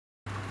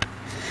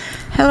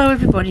Hello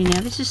everybody, now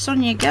this is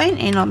Sonya again,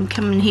 and I'm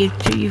coming here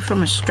to you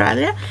from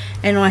Australia,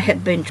 and I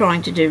have been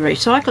trying to do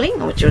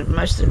recycling, which are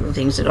most of the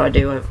things that I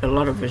do, a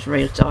lot of is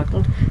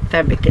recycled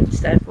fabric and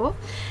so forth.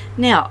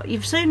 Now,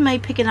 you've seen me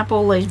picking up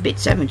all these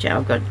bits, haven't you?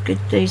 I've got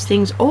these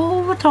things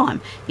all the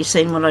time. You've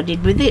seen what I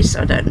did with this.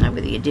 I don't know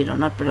whether you did or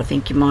not, but I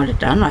think you might have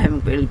done. I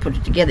haven't really put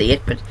it together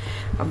yet, but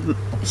I've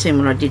seen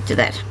what I did to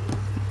that.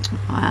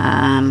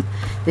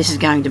 This is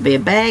going to be a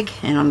bag,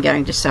 and I'm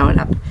going to sew it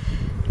up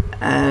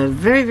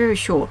very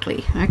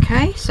shortly.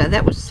 Okay, so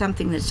that was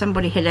something that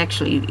somebody had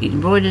actually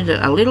embroidered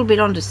a little bit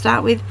on to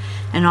start with,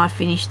 and I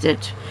finished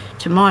it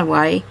to my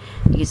way.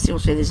 You can still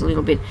see there's a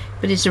little bit,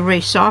 but it's a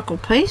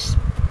recycled piece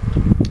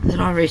that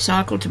I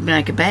recycled to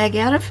make a bag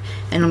out of,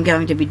 and I'm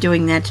going to be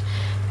doing that,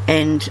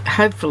 and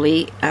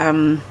hopefully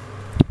I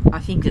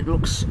think it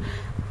looks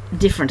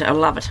different. I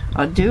love it.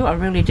 I do, I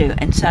really do.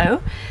 And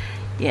so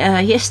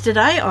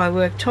yesterday I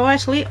worked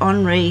tirelessly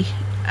on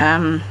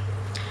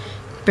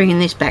bringing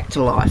this back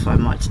to life, you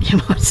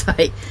might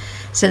say.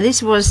 So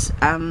this was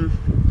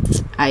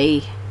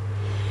a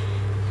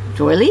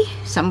doily.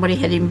 Somebody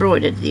had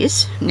embroidered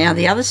this. Now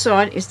the other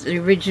side is the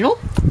original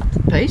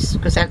piece,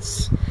 because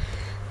that's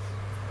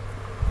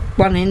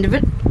one end of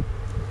it,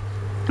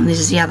 and this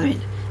is the other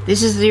end.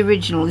 This is the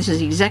original. This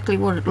is exactly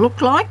what it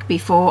looked like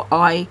before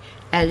I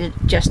added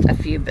just a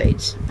few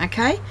beads.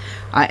 Okay,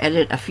 I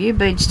added a few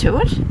beads to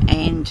it,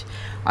 and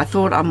I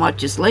thought I might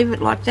just leave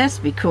it like that,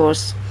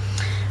 because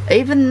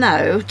even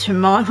though, to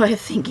my way of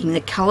thinking,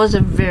 the colours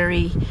are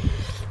very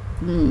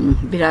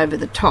bit over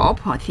the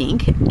top, I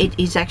think it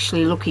is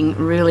actually looking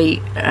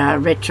really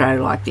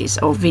retro like this,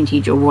 or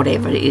vintage, or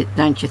whatever,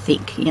 don't you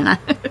think? You know,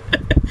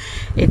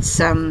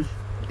 it's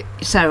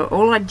so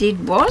all I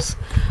did was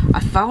I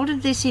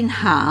folded this in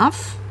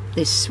half.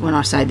 This, when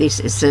I say this,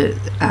 is the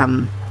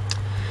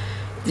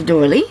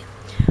doily.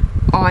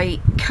 I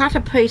cut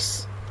a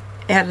piece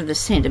out of the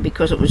centre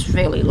because it was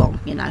fairly long,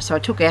 you know, so I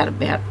took out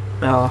about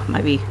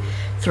maybe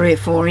 3 or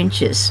 4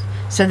 inches.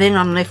 So then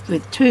I'm left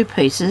with 2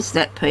 pieces,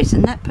 that piece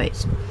and that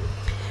piece.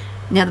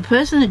 Now the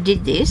person who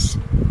did this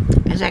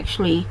has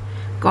actually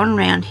gone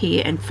around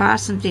here and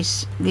fastened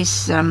this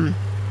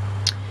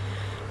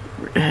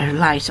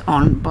lace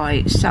on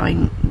by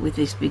sewing with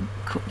this big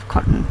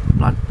cotton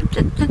block.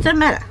 That doesn't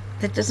matter.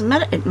 That doesn't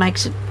matter. It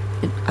makes it,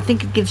 I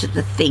think it gives it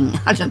the thing.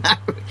 I don't know.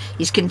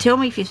 You can tell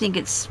me if you think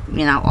it's,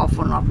 you know, off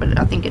or not, but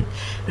I think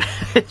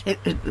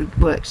it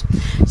works.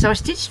 So I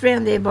stitched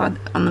around there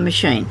on the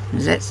machine,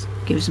 because that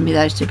gives me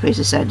those 2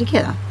 pieces sewed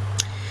together.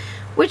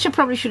 Which I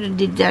probably should have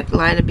did that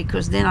later,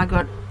 because then I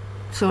got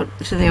thought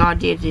to the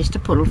idea just to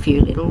put a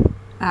few little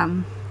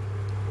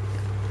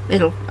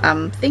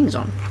things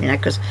on, you know,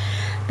 because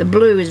the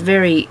blue is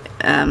very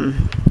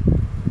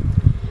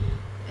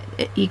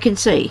you can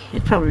see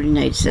it probably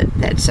needs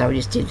that, so I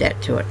just did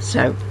that to it.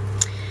 So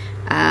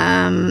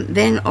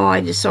then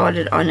I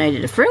decided I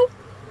needed a frill,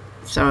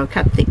 so I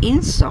cut the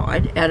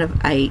inside out of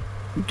a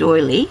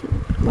doily,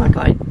 like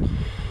I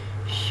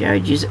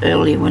showed you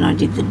earlier when I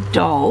did the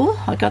doll.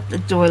 I got the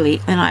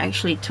doily and I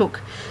actually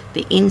took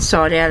the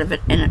inside out of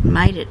it, and it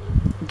made it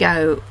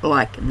go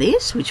like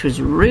this, which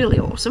was really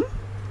awesome,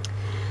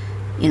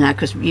 you know,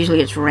 because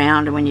usually it's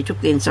round, and when you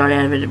took the inside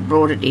out of it, it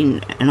brought it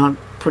in, and I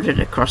put it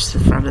across the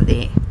front of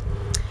there.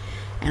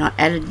 And I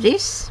added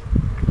this.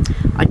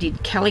 I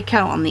did calico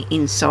on the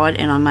inside,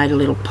 and I made a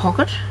little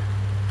pocket.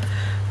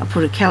 I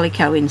put a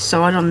calico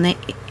inside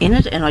in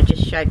it, and I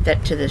just shaped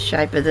that to the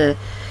shape of the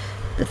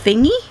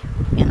thingy,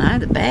 you know,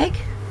 the bag,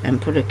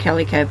 and put a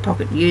calico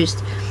pocket.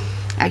 Used,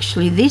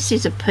 actually, this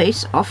is a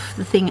piece off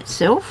the thing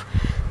itself,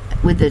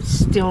 with it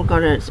still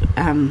got it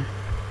that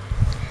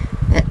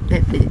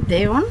bit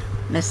there on.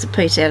 That's the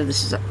piece out of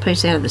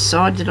the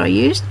side that I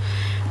used,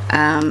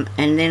 and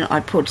then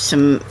I put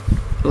some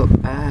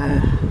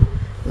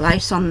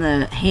lace on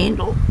the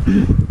handle,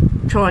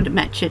 trying to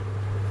match it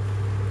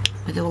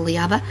with all the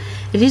other.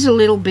 It is a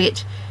little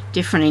bit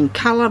different in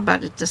colour,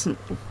 but it doesn't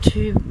look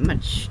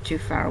too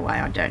far away,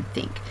 I don't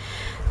think.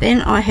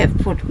 Then I have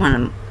put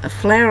a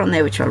flower on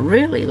there, which I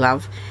really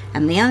love,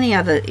 and the only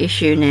other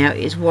issue now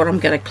is what I'm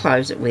going to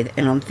close it with,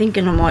 and I'm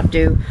thinking I might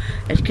do,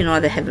 it can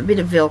either have a bit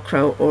of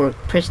Velcro or a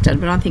press stud,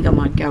 but I think I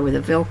might go with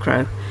a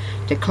Velcro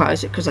to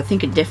close it, because I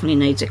think it definitely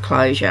needs a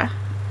closure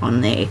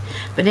on there.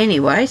 But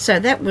anyway, so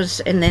that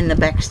was, and then the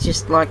back's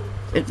just like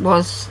it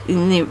was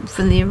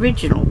from the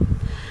original.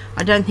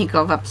 I don't think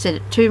I've upset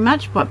it too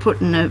much by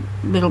putting a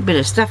little bit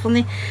of stuff on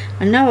there.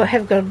 I know I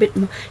have got a bit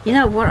more, you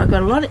know what, I've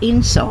got a lot of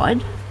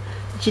inside,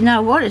 but you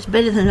know what, it's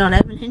better than not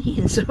having any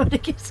inside, I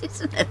guess,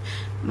 isn't it?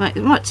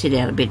 It might sit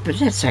out a bit, but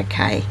that's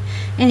okay.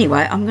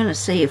 Anyway, I'm going to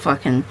see if I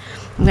can,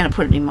 I'm going to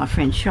put it in my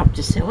friend's shop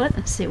to sell it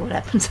and see what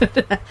happens.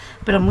 But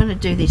I'm going to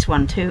do this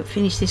one too,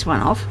 finish this one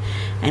off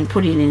and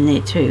put it in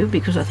there too,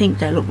 because I think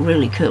they look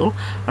really cool.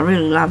 I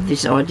really love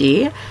this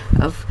idea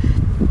of,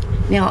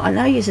 now I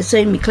know you've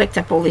seen me collect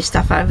up all this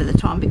stuff over the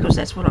time, because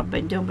that's what I've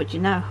been doing, but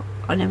you know,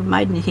 I never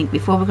made anything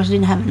before because I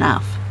didn't have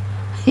enough.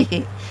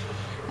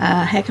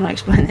 How can I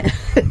explain that?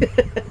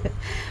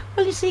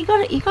 Well, you see, you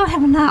got to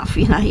have enough.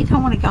 You know, you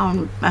don't want to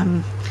go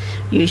and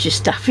use your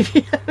stuff if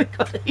you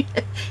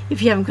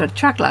haven't got a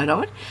truckload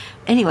of it.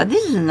 Anyway,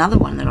 this is another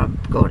one that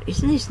I've got.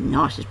 Isn't this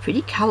nice? It's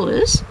pretty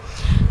colours.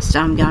 So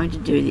I'm going to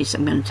do this.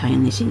 I'm going to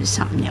turn this into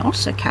something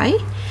else, okay?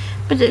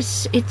 But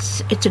it's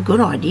a good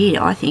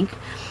idea, I think.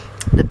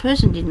 The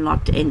person didn't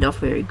like to end off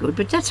very good,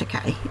 but that's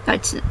okay.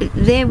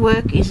 Their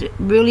work is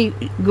really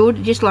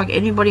good, just like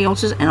anybody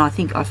else's, and I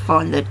think I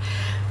find that,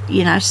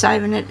 you know,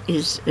 saving it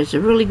is a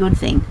really good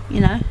thing.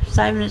 You know,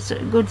 saving it's a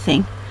good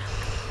thing.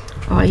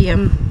 I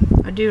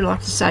do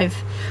like to save.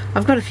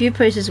 I've got a few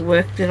pieces of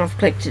work that I've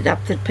collected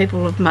up that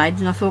people have made,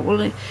 and I thought,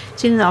 well,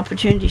 it's in an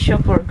opportunity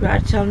shop or a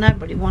garage sale,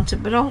 nobody wants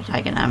it, but I'll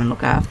take it home and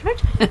look after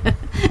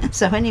it.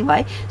 So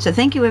anyway, so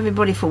thank you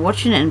everybody for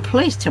watching, and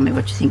please tell me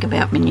what you think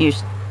about my new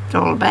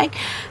stroller bag.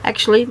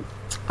 Actually,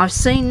 I've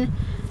seen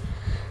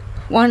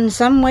one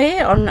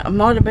somewhere on, it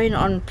might have been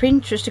on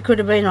Pinterest, it could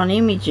have been on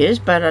images,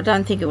 but I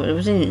don't think it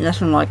was in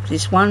nothing like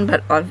this one.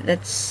 But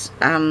that's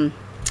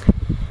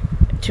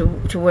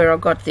to where I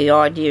got the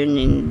idea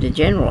and the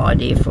general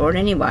idea for it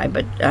anyway.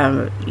 But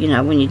you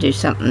know, when you do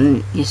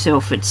something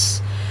yourself,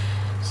 it's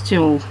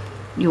still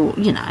you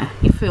know,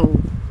 you feel,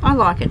 I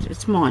like it,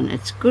 it's mine,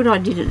 it's good I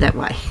did it that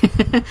way.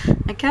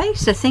 Okay,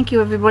 so thank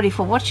you everybody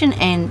for watching,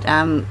 and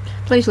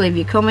please leave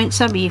your comments.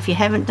 Subby, if you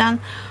haven't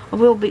done, I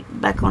will be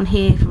back on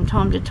here from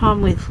time to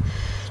time with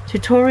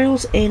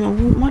tutorials, and I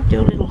might do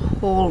a little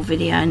haul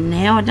video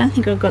now. I don't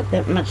think I got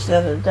that much the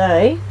other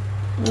day.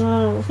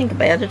 I'll think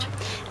about it.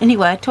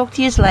 Anyway, talk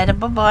to you later.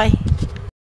 Bye bye.